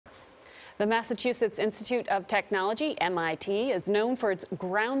The Massachusetts Institute of Technology, MIT, is known for its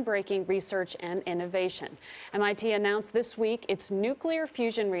groundbreaking research and innovation. MIT announced this week its nuclear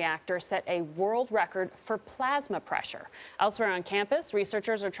fusion reactor set a world record for plasma pressure. Elsewhere on campus,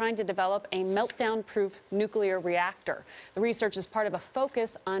 researchers are trying to develop a meltdown-proof nuclear reactor. The research is part of a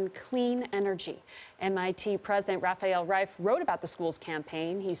focus on clean energy. MIT President Rafael Reif wrote about the school's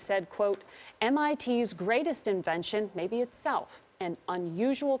campaign. He said, quote, "MIT's greatest invention may be itself, an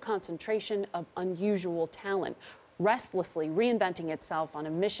unusual concentration of unusual talent, restlessly reinventing itself on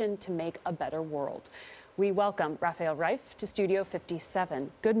a mission to make a better world." We welcome Rafael Reif to Studio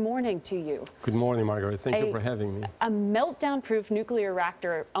 57. Good morning to you. Good morning, Margaret. Thank you for having me. A meltdown-proof nuclear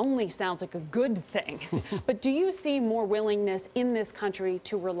reactor only sounds like a good thing. But do you see more willingness in this country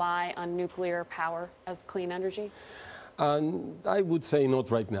to rely on nuclear power as clean energy? I would say not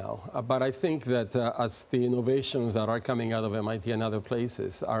right now, but I think that as the innovations that are coming out of MIT and other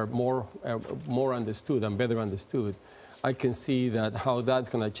places are more understood and better understood, I can see that how that's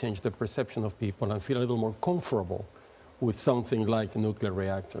going to change the perception of people and feel a little more comfortable with something like nuclear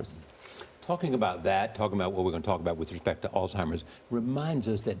reactors. Talking about that, talking about what we're going to talk about with respect to Alzheimer's, reminds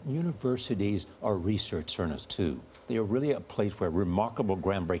us that universities are research centers too. They are really a place where remarkable,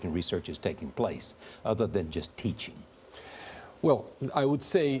 groundbreaking research is taking place, other than just teaching. Well, I would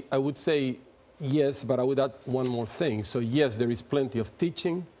say yes, but I would add one more thing. So yes, there is plenty of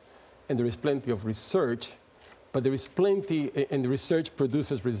teaching and there is plenty of research, but there is plenty, and the research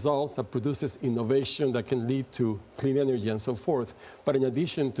produces results, that produces innovation that can lead to clean energy and so forth. But in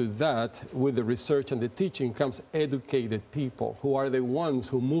addition to that, with the research and the teaching comes educated people who are the ones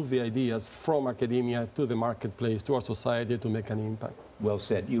who move the ideas from academia to the marketplace, to our society to make an impact. Well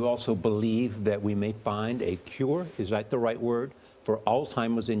said. You also believe that we may find a cure, is that the right word, for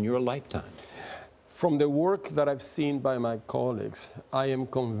Alzheimer's in your lifetime? From the work that I've seen by my colleagues, I am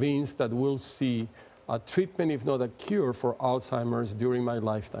convinced that we'll see a treatment, if not a cure, for Alzheimer's during my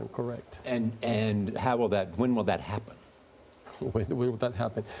lifetime, correct. And how will that, when will that happen? When will that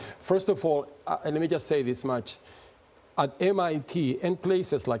happen? First of all, let me just say this much. At MIT and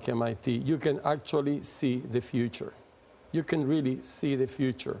places like MIT, you can actually see the future. You can really see the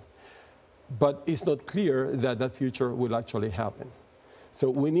future. But it's not clear that that future will actually happen. So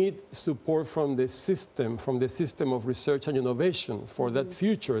we need support from the system of research and innovation for that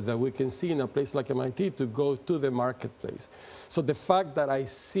future that we can see in a place like MIT to go to the marketplace. So the fact that I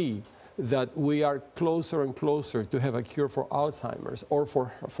see that we are closer and closer to have a cure for Alzheimer's or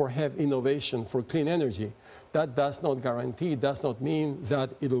for have innovation for clean energy, that does not guarantee, does not mean that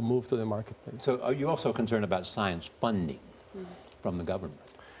it will move to the marketplace. So are you also concerned about science funding from the government?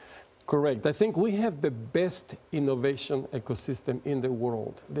 Correct. I think we have the best innovation ecosystem in the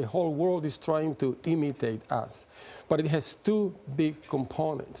world. The whole world is trying to imitate us. But it has two big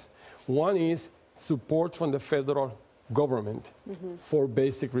components. One is support from the federal government for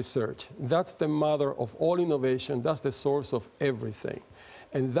basic research. That's the mother of all innovation. That's the source of everything.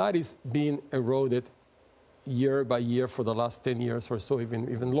 And that is being eroded year by year for the last 10 years or so,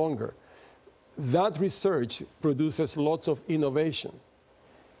 even longer. That research produces lots of innovation.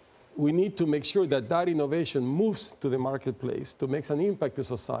 We need to make sure that that innovation moves to the marketplace to make an impact to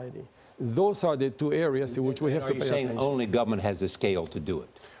society. Those are the two areas in which we have to pay attention. Are you saying only government has the scale to do it?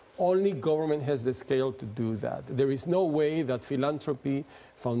 Only government has the scale to do that. There is no way that philanthropy,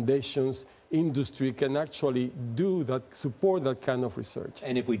 foundations, industry can actually do that, support that kind of research.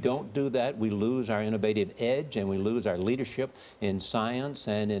 And if we don't do that, we lose our innovative edge and we lose our leadership in science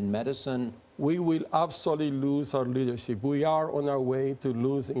and in medicine. We will absolutely lose our leadership. We are on our way to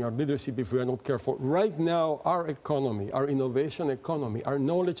losing our leadership if we are not careful. Right now, our economy, our innovation economy, our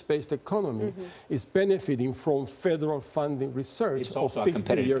knowledge-based economy is benefiting from federal funding research. It's also a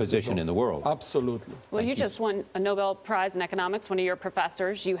competitive position in the world. Absolutely. Well, you just won a Nobel Prize in economics, one of your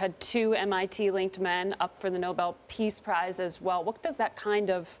professors. You had two MIT-linked men up for the Nobel Peace Prize as well. What does that kind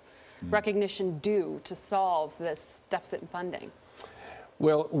of recognition do to solve this deficit in funding?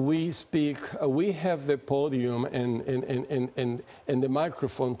 Well, we have the podium and the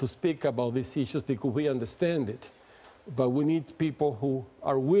microphone to speak about these issues because we understand it. But we need people who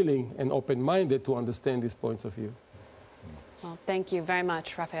are willing and open-minded to understand these points of view. Well, thank you very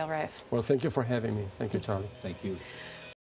much, Rafael Reif. Well, thank you for having me. Thank you, Charlie. Thank you.